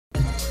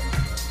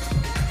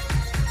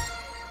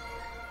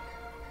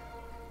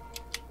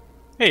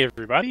Hey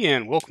everybody,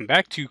 and welcome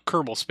back to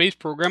Kerbal Space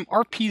Program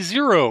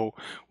RP-0.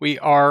 We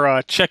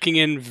are checking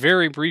in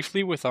very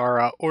briefly with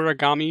our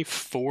Origami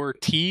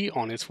 4T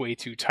on its way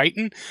to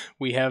Titan.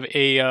 We have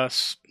a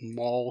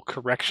small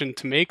correction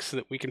to make so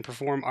that we can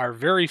perform our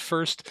very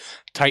first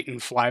Titan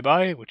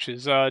flyby, which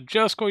is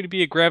just going to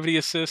be a gravity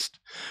assist,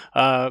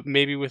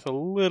 maybe with a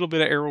little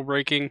bit of aero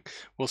braking.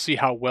 We'll see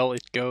how well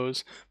it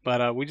goes,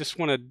 but we just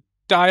want to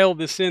dial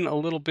this in a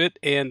little bit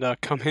and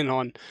come in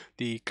on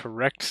the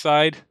correct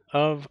side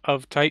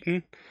of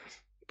Titan,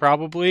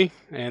 probably,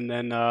 and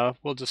then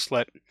we'll just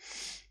let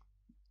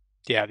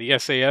the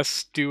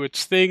SAS do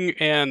its thing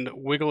and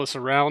wiggle us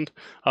around.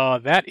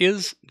 That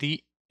is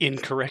the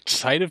incorrect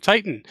side of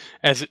Titan,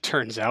 as it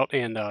turns out,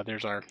 and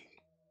there's our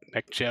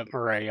Mech Jeb,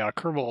 or a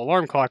Kerbal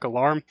alarm clock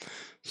alarm,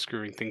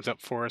 screwing things up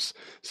for us.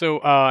 So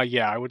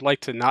I would like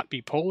to not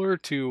be polar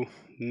to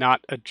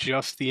not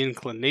adjust the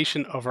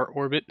inclination of our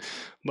orbit,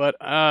 but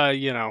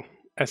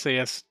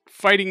SAS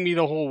fighting me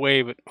the whole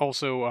way, but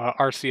also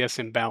RCS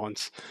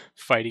imbalance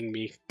fighting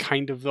me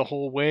kind of the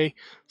whole way.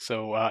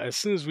 So as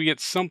soon as we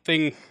get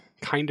something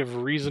kind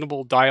of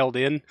reasonable dialed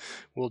in,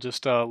 we'll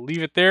just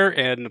leave it there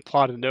and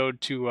plot a node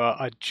to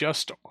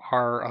adjust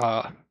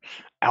our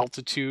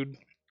altitude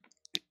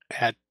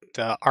at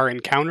our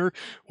encounter.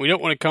 We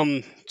don't want to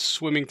come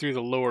swimming through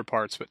the lower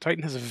parts, but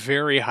Titan has a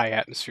very high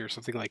atmosphere,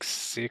 something like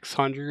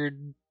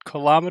 600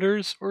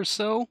 kilometers or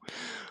so.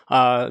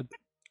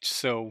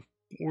 So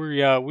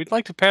we'd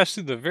like to pass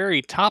through the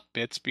very top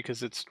bits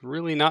because it's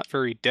really not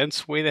very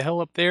dense way the hell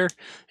up there,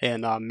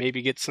 and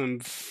maybe get some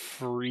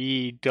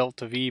free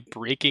Delta V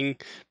braking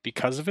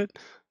because of it.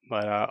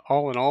 But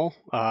all in all,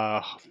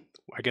 I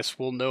guess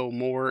we'll know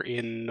more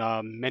in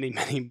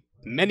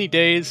many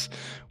days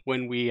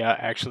when we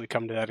actually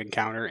come to that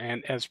encounter.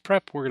 And as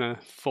prep, we're going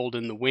to fold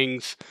in the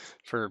wings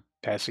for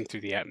passing through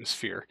the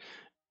atmosphere.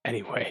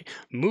 Anyway,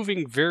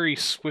 moving very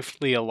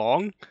swiftly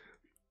along,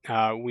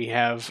 we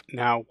have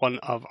now one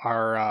of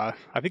our,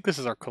 I think this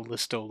is our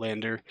Callisto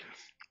lander.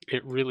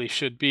 It really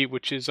should be,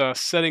 which is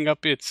setting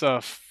up its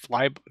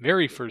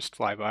very first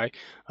flyby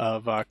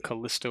of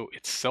Callisto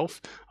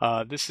itself.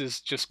 This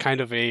is just kind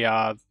of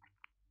a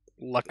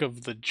luck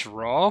of the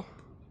draw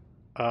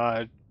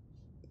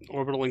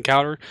orbital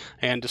encounter,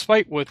 and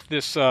despite what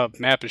this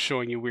map is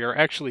showing you, we are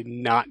actually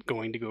not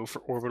going to go for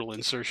orbital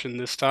insertion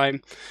this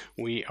time.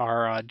 We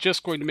are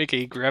just going to make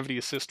a gravity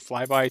assist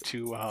flyby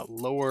to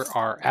lower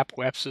our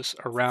apoapsis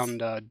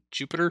around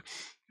Jupiter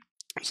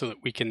so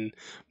that we can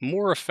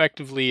more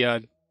effectively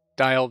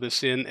dial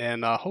this in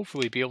and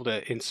hopefully be able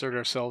to insert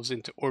ourselves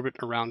into orbit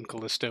around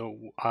Callisto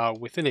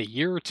within a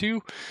year or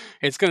two.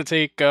 It's going to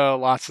take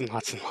lots and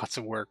lots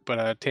of work, but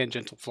a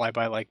tangential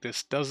flyby like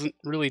this doesn't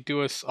really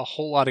do us a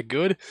whole lot of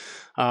good.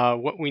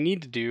 What we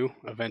need to do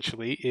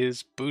eventually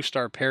is boost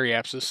our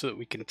periapsis so that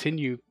we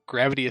continue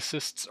gravity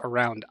assists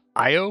around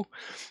Io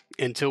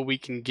until we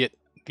can get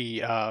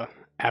the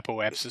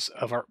apoapsis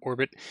of our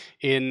orbit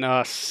in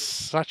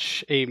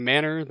such a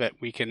manner that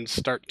we can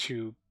start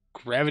to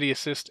gravity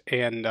assist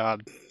and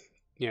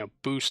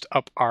boost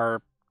up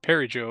our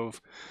perijove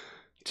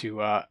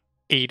to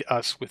aid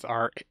us with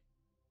our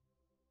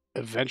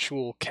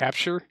eventual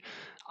capture,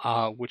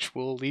 which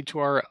will lead to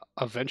our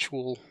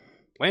eventual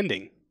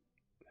landing.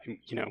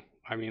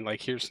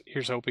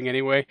 Here's hoping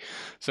anyway.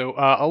 So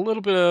a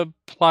little bit of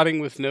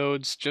plotting with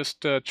nodes,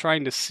 just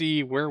trying to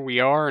see where we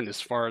are and as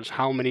far as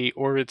how many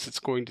orbits it's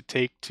going to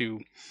take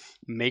to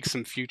make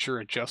some future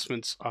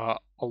adjustments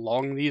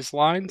along these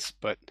lines.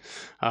 But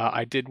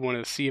I did want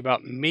to see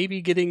about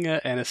maybe getting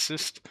an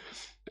assist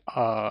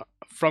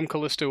from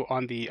Callisto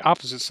on the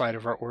opposite side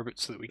of our orbit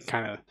so that we can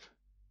kind of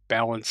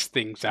balance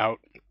things out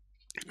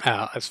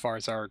as far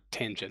as our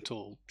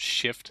tangential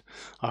shift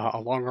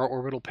along our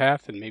orbital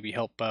path, and maybe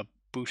help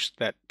boost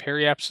that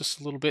periapsis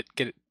a little bit,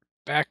 get it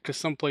back to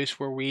some place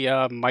where we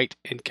might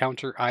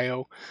encounter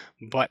Io,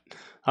 but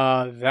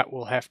that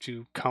will have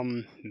to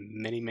come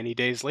many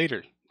days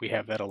later. We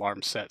have that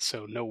alarm set,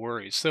 so no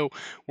worries. So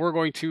we're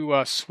going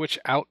to switch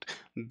out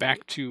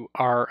back to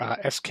our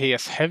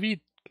SKS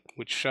Heavy,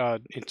 which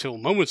until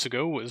moments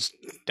ago was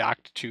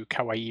docked to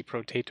Kauai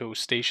Potato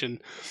Station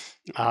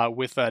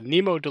with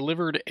Nemo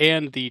delivered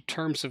and the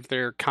terms of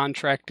their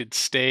contracted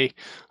stay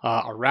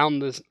around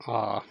this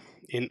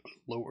in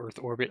low Earth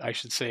orbit, I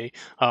should say,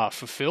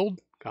 fulfilled.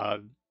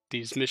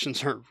 These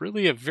missions are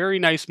really a very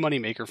nice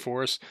moneymaker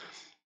for us.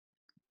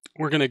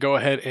 We're going to go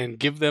ahead and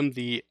give them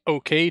the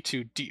OK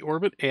to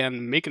deorbit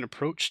and make an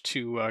approach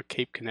to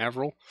Cape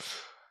Canaveral.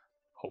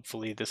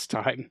 Hopefully this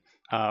time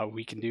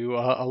we can do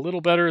a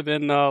little better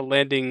than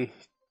landing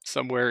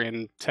somewhere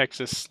in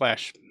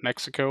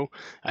Texas/Mexico.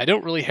 I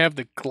don't really have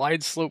the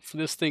glide slope for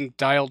this thing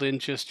dialed in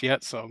just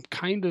yet, so I'm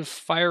kind of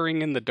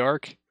firing in the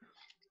dark.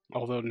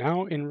 Although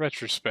now, in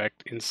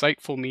retrospect,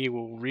 insightful me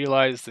will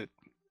realize that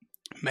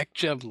Mech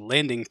Jeb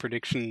landing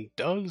prediction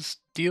does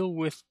deal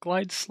with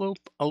glide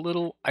slope a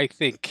little, I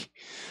think.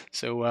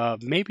 So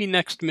maybe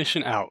next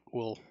mission out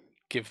we'll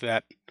give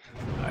that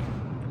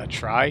a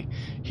try.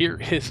 Here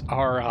is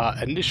our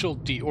initial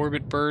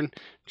deorbit burn,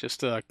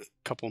 just a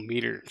couple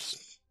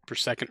meters per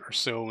second or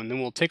so, and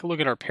then we'll take a look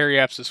at our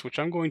periapsis, which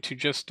I'm going to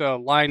just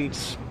line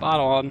spot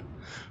on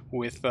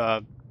with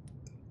the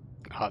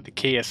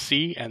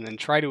KSC, and then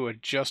try to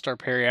adjust our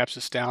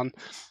periapsis down.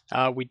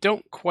 We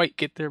don't quite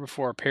get there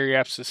before our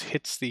periapsis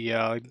hits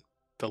the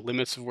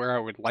limits of where I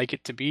would like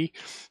it to be,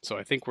 so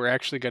I think we're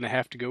actually going to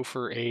have to go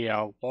for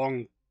a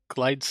long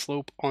glide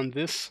slope on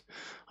this.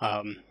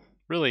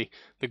 Really,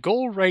 the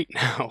goal right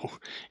now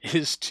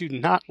is to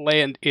not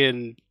land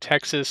in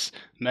Texas,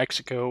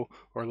 Mexico,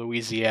 or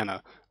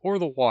Louisiana, or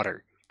the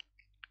water.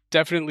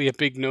 Definitely a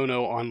big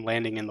no-no on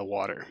landing in the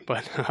water,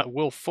 but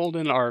we'll fold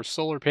in our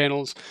solar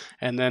panels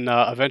and then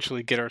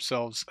eventually get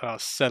ourselves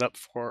set up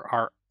for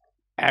our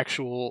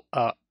actual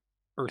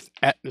Earth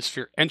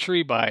atmosphere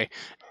entry by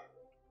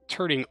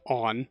turning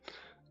on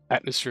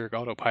atmospheric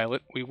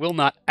autopilot. We will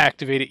not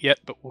activate it yet,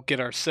 but we'll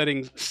get our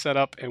settings set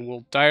up and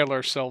we'll dial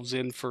ourselves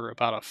in for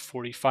about a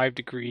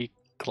 45-degree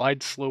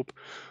glide slope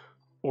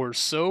or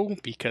so,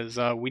 because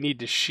we need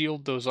to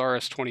shield those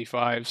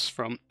RS-25s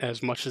from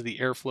as much of the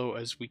airflow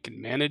as we can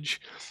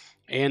manage.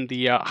 And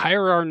the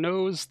higher our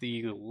nose,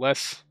 the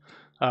less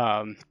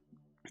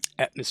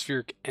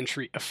atmospheric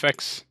entry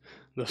effects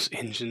those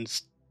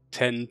engines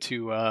tend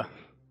to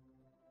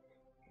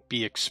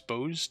be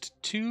exposed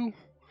to.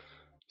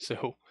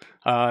 So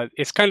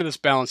it's kind of this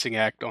balancing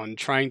act on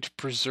trying to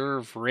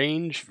preserve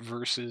range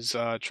versus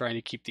trying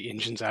to keep the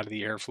engines out of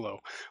the airflow.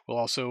 We'll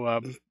also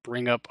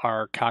bring up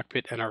our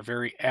cockpit and our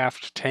very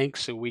aft tank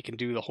so we can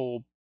do the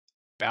whole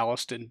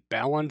ballast and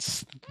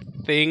balance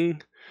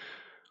thing.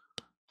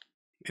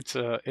 It's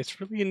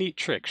really a neat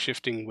trick,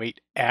 shifting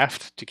weight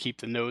aft to keep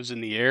the nose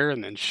in the air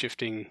and then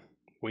shifting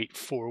weight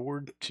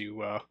forward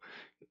to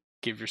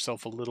give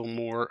yourself a little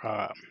more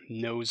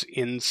nose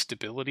in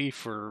stability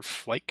for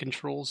flight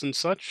controls and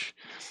such.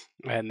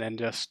 And then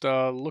just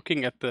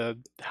looking at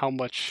how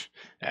much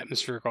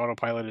atmospheric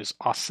autopilot is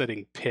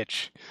offsetting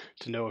pitch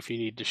to know if you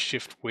need to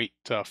shift weight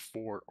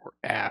forward or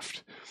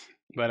aft.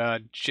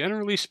 But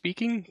generally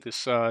speaking,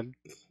 this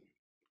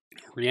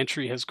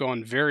reentry has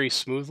gone very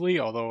smoothly,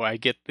 although I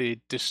get the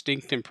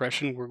distinct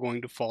impression we're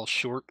going to fall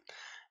short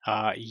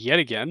yet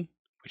again,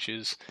 which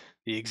is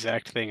the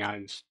exact thing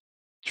I'm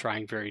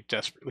trying very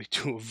desperately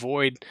to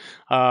avoid.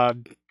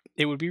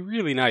 It would be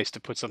really nice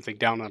to put something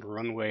down on a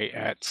runway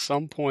at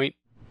some point,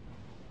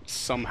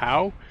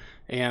 somehow,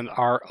 and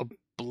our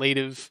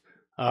ablative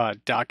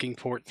docking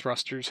port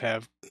thrusters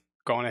have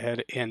gone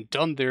ahead and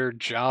done their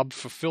job,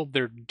 fulfilled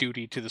their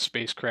duty to the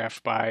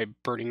spacecraft by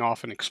burning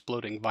off and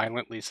exploding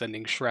violently,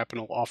 sending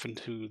shrapnel off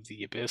into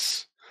the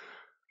abyss.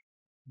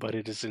 But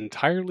it is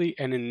entirely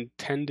an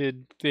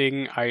intended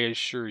thing, I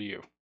assure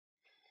you.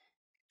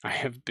 I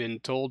have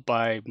been told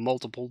by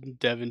multiple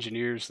dev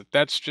engineers that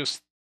that's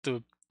just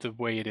the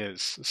way it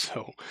is.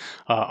 So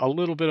a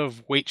little bit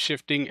of weight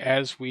shifting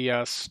as we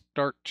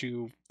start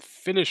to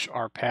finish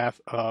our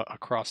path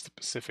across the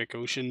Pacific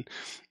Ocean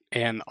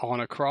and on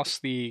across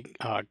the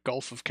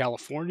Gulf of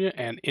California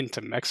and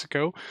into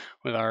Mexico,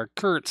 with our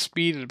current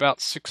speed at about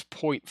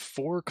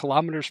 6.4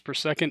 kilometers per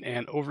second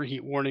and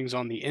overheat warnings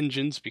on the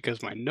engines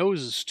because my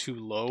nose is too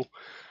low.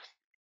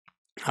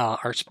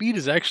 Our speed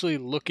is actually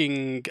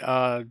looking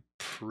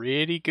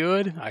pretty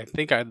good. I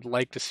think I'd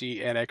like to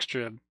see an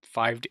extra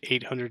 500 to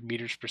 800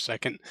 meters per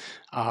second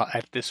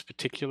at this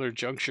particular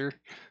juncture.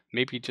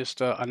 Maybe just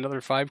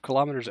another 5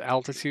 kilometers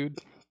altitude,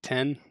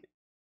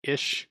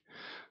 10-ish,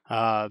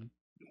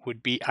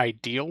 would be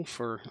ideal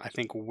for, I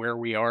think, where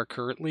we are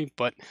currently.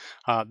 But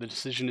the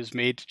decision is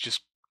made to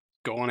just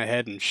go on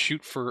ahead and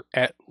shoot for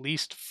at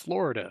least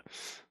Florida.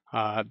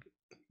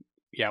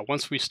 Yeah,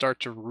 once we start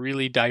to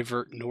really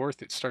divert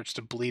north, it starts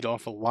to bleed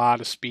off a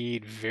lot of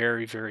speed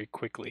very, very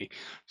quickly.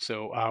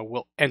 So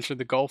we'll enter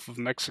the Gulf of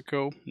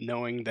Mexico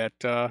knowing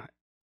that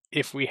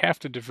if we have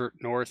to divert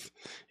north,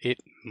 it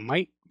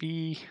might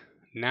be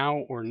now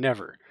or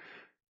never.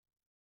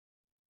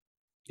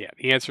 Yeah,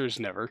 the answer is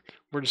never.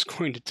 We're just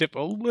going to tip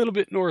a little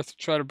bit north to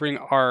try to bring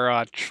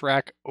our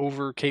track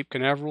over Cape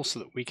Canaveral so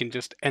that we can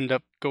just end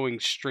up going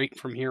straight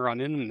from here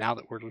on in. Now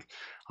that we're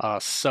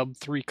sub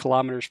 3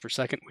 kilometers per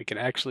second, we can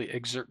actually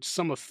exert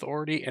some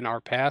authority in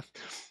our path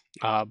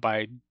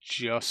by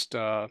just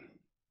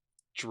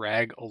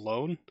drag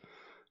alone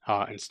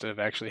instead of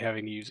actually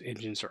having to use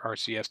engines or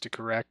RCS to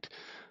correct.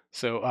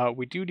 So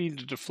we do need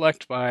to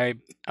deflect by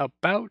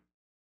about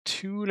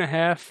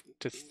 2.5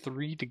 to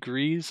 3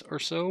 degrees or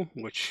so,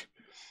 which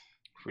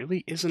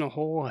really isn't a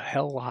whole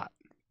hell lot.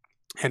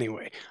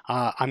 Anyway,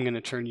 I'm going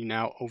to turn you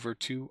now over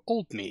to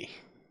old me.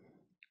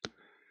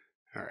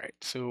 All right,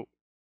 so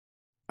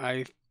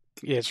yeah,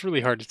 it's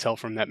really hard to tell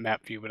from that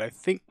map view, but I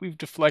think we've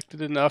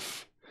deflected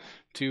enough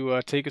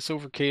to take us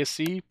over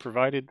KSC,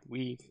 provided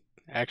we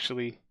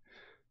actually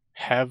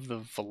have the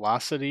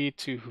velocity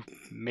to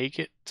make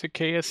it to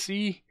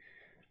KSC.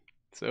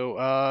 So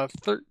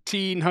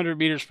 1,300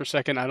 meters per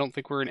second. I don't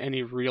think we're in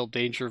any real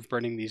danger of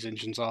burning these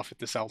engines off at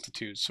this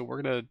altitude. So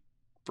we're going to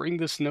bring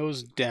this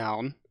nose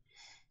down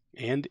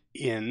and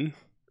in.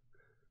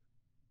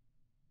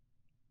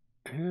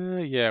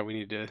 Yeah, we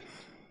need to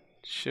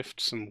shift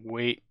some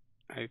weight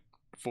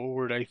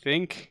forward, I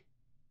think.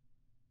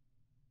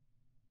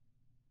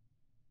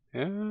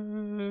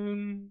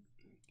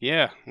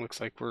 Yeah, looks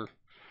like the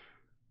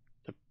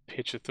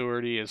pitch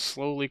authority is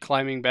slowly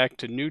climbing back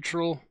to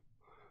neutral.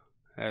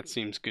 That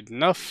seems good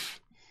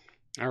enough.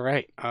 All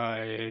right,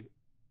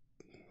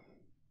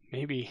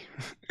 maybe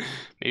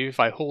maybe if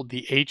I hold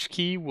the H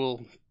key,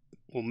 we'll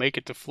make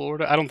it to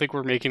Florida. I don't think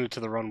we're making it to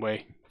the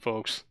runway,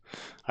 folks.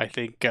 I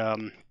think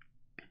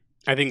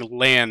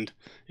land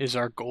is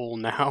our goal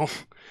now.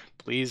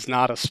 Please,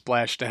 not a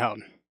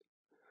splashdown.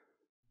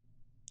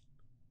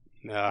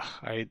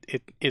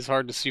 It is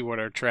hard to see what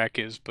our track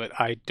is, but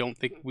I don't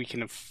think we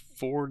can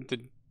afford the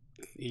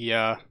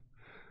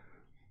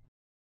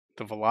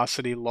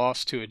velocity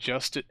loss to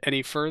adjust it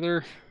any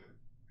further.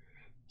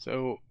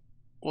 So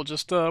we'll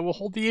just we'll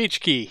hold the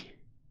H key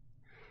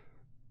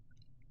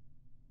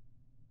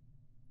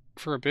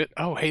for a bit.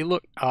 Oh, hey,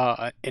 look,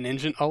 an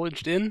engine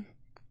ullaged in.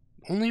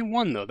 Only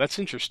one though. That's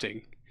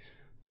interesting.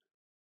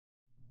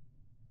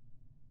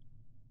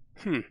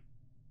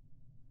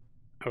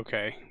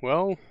 Okay,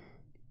 well,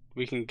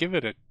 we can give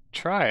it a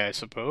try, I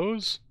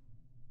suppose.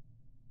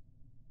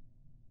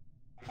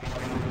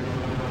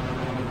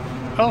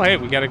 Oh, hey,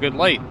 we got a good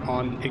light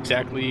on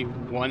exactly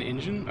one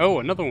engine. Oh,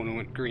 another one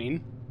went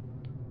green.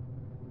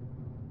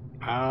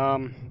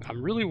 I'm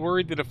really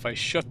worried that if I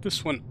shut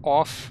this one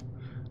off,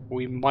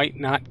 we might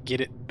not get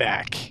it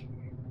back.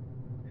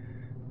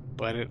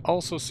 But it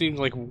also seems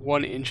like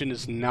one engine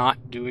is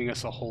not doing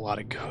us a whole lot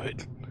of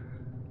good.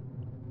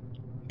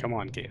 Come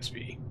on,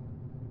 KSP.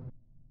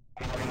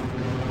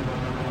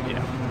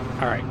 Yeah.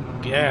 Alright.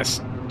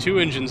 Yes. 2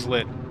 engines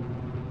lit.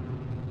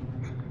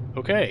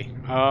 Okay.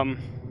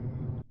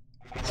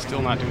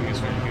 Still not doing us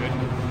very good.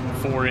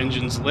 4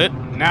 engines lit.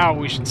 Now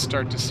we should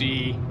start to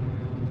see...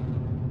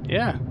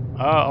 Yeah.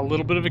 A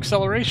little bit of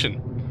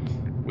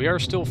acceleration. We are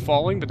still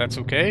falling, but that's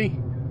okay.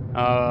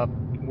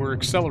 We're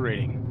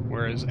accelerating.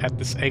 Whereas at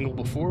this angle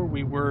before,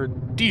 we were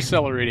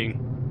decelerating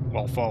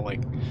while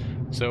falling.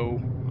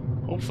 So,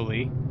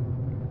 hopefully,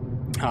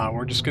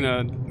 we're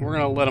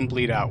gonna let them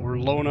bleed out. We're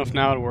low enough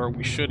now to where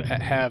we should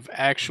have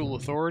actual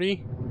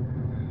authority.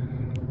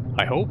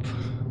 I hope.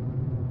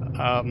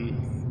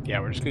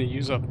 Yeah, we're just gonna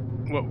use up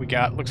what we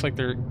got. Looks like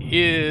there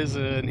is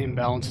an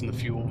imbalance in the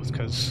fuel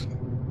because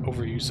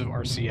overuse of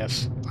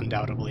RCS,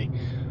 undoubtedly.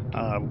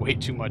 Way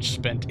too much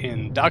spent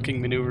in docking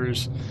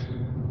maneuvers.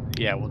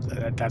 Yeah, well,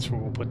 that's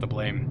where we'll put the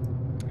blame.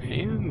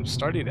 And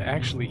starting to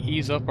actually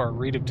ease up our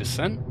rate of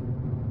descent.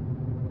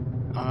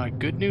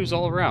 Good news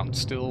all around.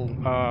 Still,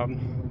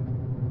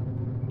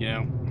 you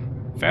know,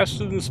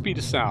 faster than the speed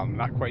of sound.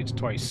 Not quite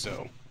twice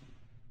so.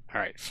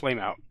 Alright, flame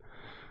out.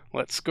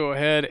 Let's go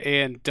ahead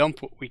and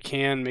dump what we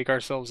can. Make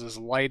ourselves as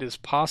light as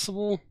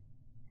possible.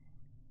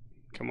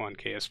 Come on,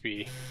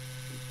 KSP.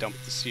 Dump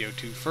the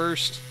CO2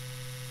 first.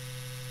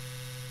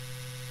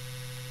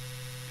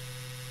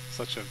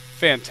 Such a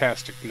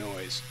fantastic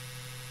noise.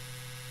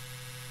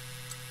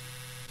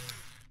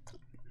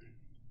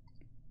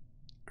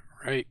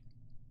 Alright,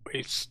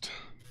 waste.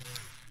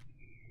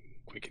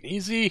 Quick and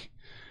easy.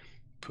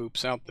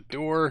 Poops out the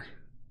door.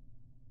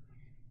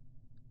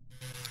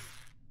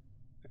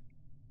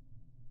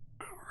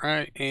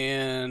 Alright,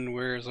 and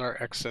where's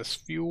our excess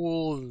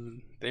fuel?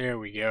 There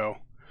we go.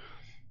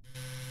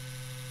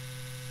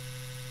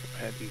 Go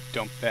ahead and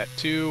dump that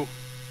too.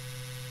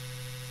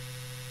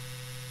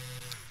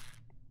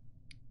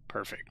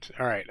 Perfect.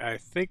 Alright, I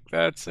think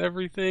that's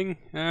everything.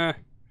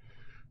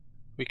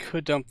 We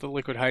could dump the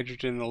liquid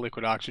hydrogen and the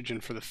liquid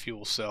oxygen for the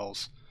fuel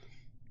cells.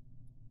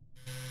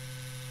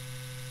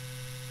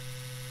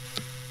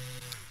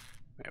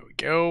 There we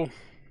go.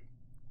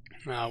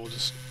 We'll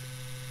just...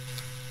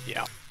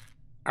 Yeah.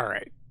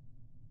 Alright.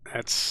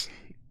 That's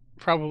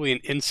probably an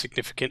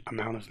insignificant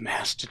amount of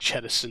mass to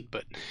jettison,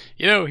 but,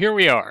 you know, here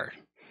we are.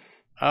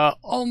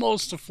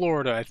 Almost to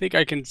Florida. I think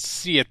I can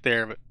see it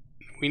there, but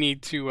we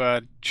need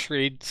to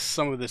trade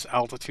some of this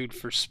altitude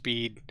for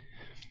speed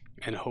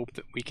and hope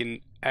that we can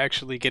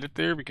actually get it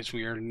there because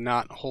we are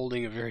not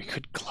holding a very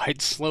good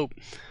glide slope.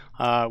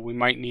 We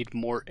might need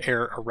more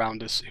air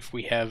around us if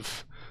we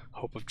have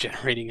hope of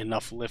generating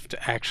enough lift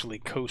to actually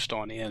coast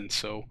on in.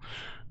 So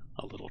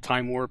a little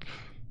time warp,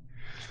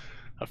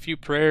 a few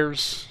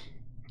prayers,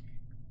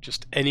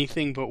 just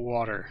anything but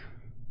water.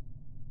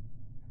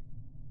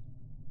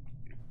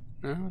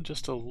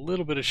 Just a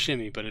little bit of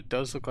shimmy, but it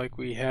does look like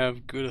we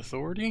have good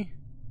authority.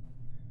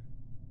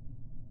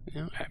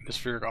 You know,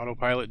 atmospheric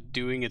autopilot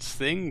doing its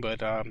thing,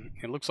 but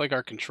it looks like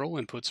our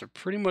control inputs are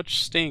pretty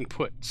much staying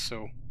put.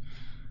 So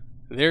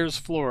there's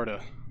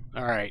Florida.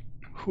 Alright,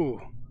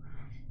 whew.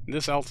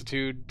 This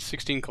altitude,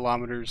 16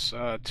 kilometers,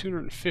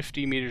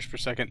 250 meters per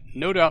second.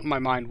 No doubt in my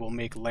mind we'll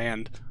make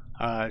land.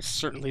 I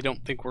certainly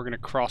don't think we're going to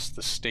cross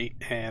the state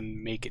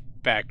and make it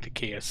back to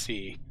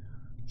KSC.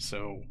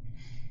 So,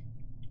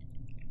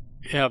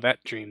 yeah,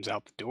 that dream's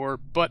out the door.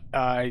 But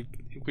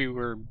we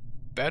were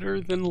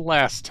better than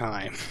last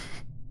time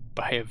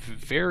by a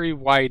very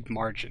wide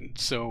margin.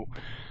 So,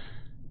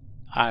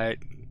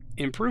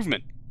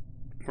 improvement.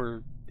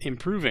 We're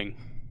improving.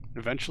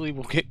 Eventually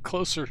we'll get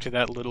closer to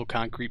that little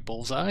concrete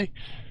bullseye.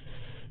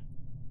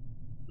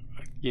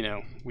 You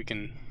know, we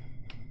can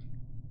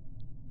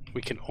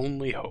We can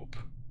only hope.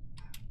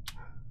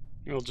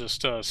 We'll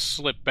just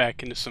slip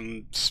back into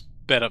some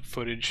sped up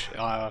footage.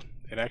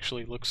 It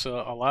actually looks a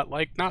lot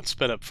like not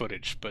sped up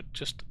footage, but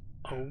just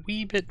a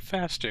wee bit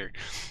faster.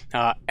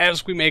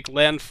 As we make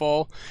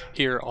landfall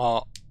here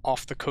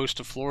off the coast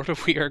of Florida,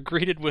 we are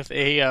greeted with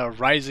a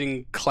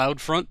rising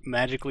cloud front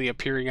magically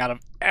appearing out of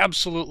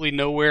absolutely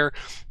nowhere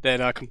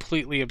that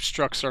completely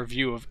obstructs our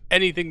view of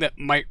anything that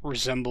might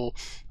resemble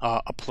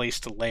a place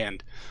to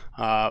land.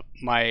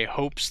 My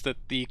hopes that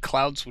the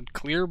clouds would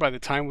clear by the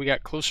time we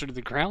got closer to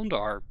the ground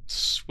are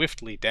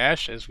swiftly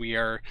dashed as we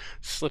are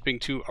slipping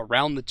to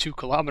around the 2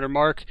 kilometer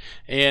mark,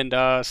 and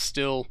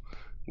still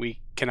we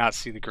cannot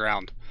see the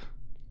ground.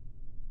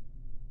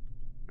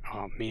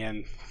 Oh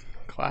man,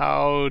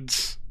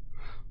 clouds.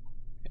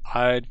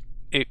 I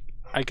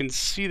can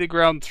see the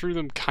ground through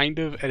them kind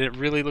of, and it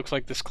really looks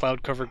like this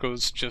cloud cover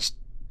goes just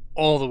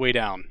all the way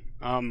down.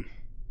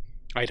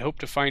 I'd hope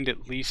to find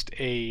at least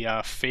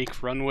a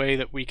fake runway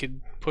that we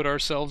could put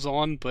ourselves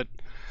on, but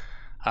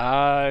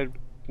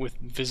with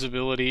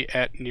visibility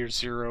at near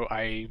zero,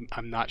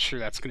 I'm not sure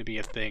that's going to be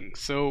a thing.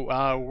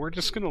 So we're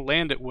just going to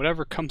land at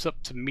whatever comes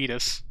up to meet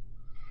us.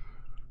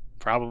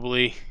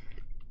 Probably.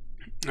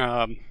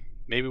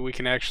 Maybe we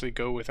can actually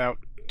go without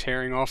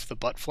tearing off the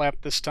butt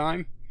flap this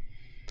time.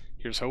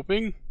 Here's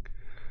hoping.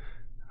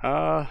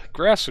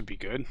 Grass would be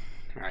good.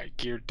 Alright,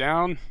 geared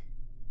down.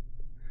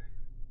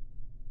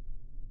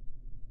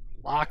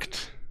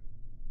 Locked.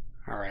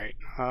 Alright,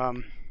 yeah,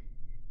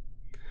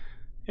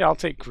 I'll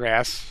take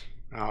grass.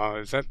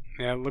 Is that,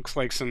 yeah, it looks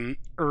like some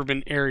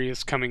urban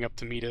areas coming up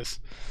to meet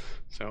us.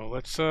 So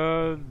let's,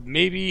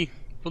 maybe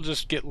we'll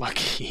just get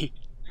lucky.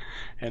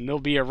 And there'll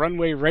be a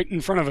runway right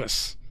in front of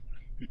us.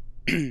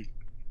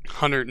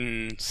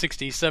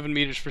 167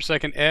 meters per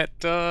second at,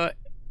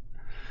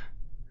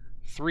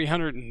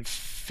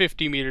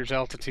 350 meters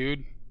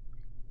altitude.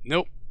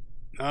 Nope.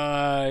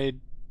 I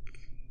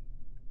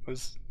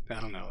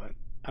don't know.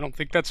 I don't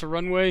think that's a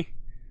runway.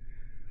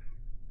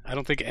 I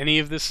don't think any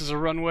of this is a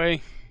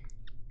runway.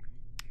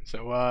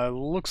 So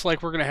looks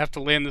like we're gonna have to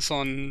land this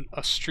on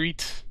a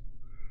street.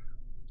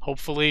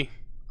 Hopefully.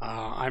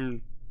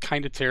 I'm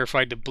kind of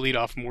terrified to bleed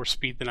off more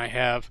speed than I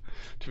have,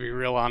 to be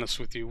real honest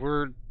with you.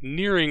 We're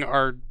nearing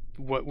our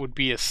what would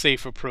be a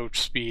safe approach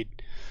speed.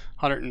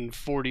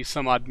 140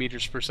 some odd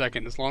meters per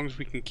second. As long as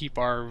we can keep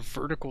our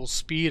vertical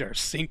speed, our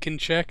sink in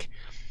check,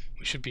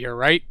 we should be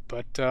alright.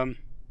 But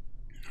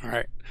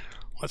alright,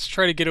 let's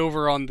try to get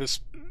over on this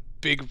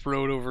big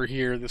road over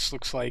here. This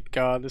looks like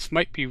this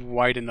might be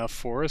wide enough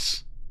for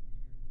us.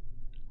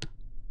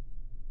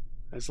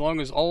 As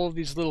long as all of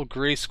these little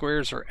gray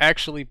squares are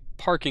actually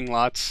parking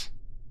lots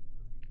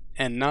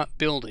and not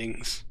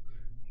buildings,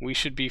 we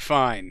should be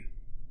fine.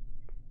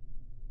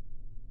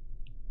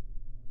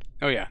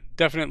 Oh yeah,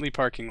 definitely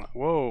parking lot.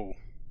 Whoa.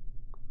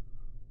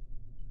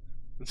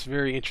 That's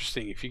very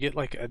interesting. If you get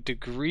like a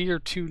degree or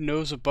two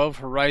nose above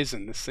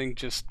horizon, this thing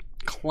just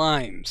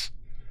climbs.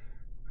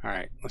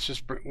 Alright, let's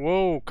just bring...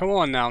 Whoa, come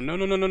on now. No,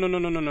 no, no, no, no, no,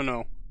 no, no, no,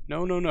 no.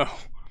 No, no, no.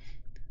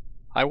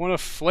 I want a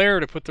flare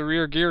to put the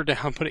rear gear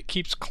down, but it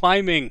keeps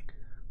climbing.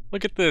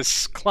 Look at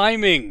this.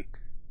 Climbing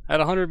at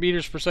 100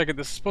 meters per second.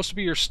 This is supposed to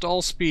be your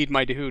stall speed,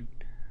 my dude.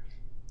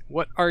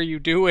 What are you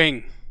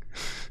doing?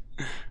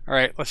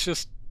 Alright, let's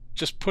just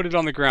put it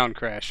on the ground,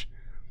 Crash.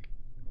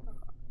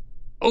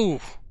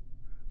 Oh,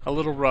 a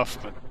little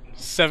rough, but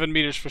 7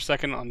 meters per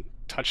second on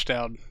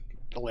touchdown.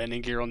 The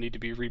landing gear will need to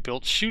be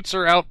rebuilt. Chutes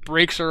are out,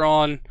 brakes are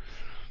on.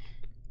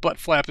 Butt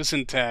flap is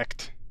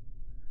intact.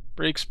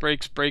 Brakes,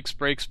 brakes, brakes,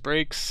 brakes,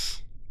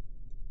 brakes.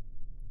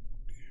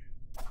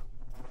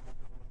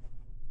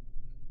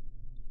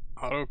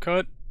 Auto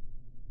cut.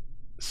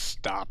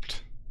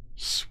 Stopped.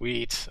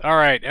 Sweet.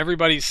 Alright,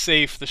 everybody's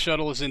safe. The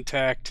shuttle is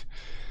intact.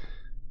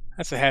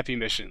 That's a happy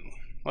mission.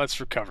 Let's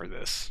recover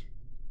this.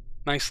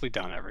 Nicely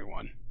done,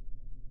 everyone.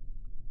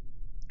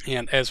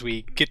 And as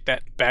we get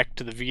that back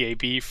to the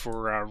VAB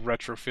for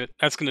retrofit,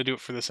 that's going to do it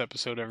for this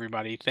episode,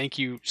 everybody. Thank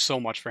you so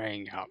much for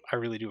hanging out. I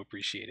really do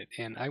appreciate it.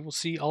 And I will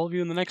see all of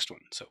you in the next one.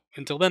 So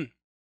until then,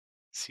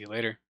 see you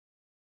later.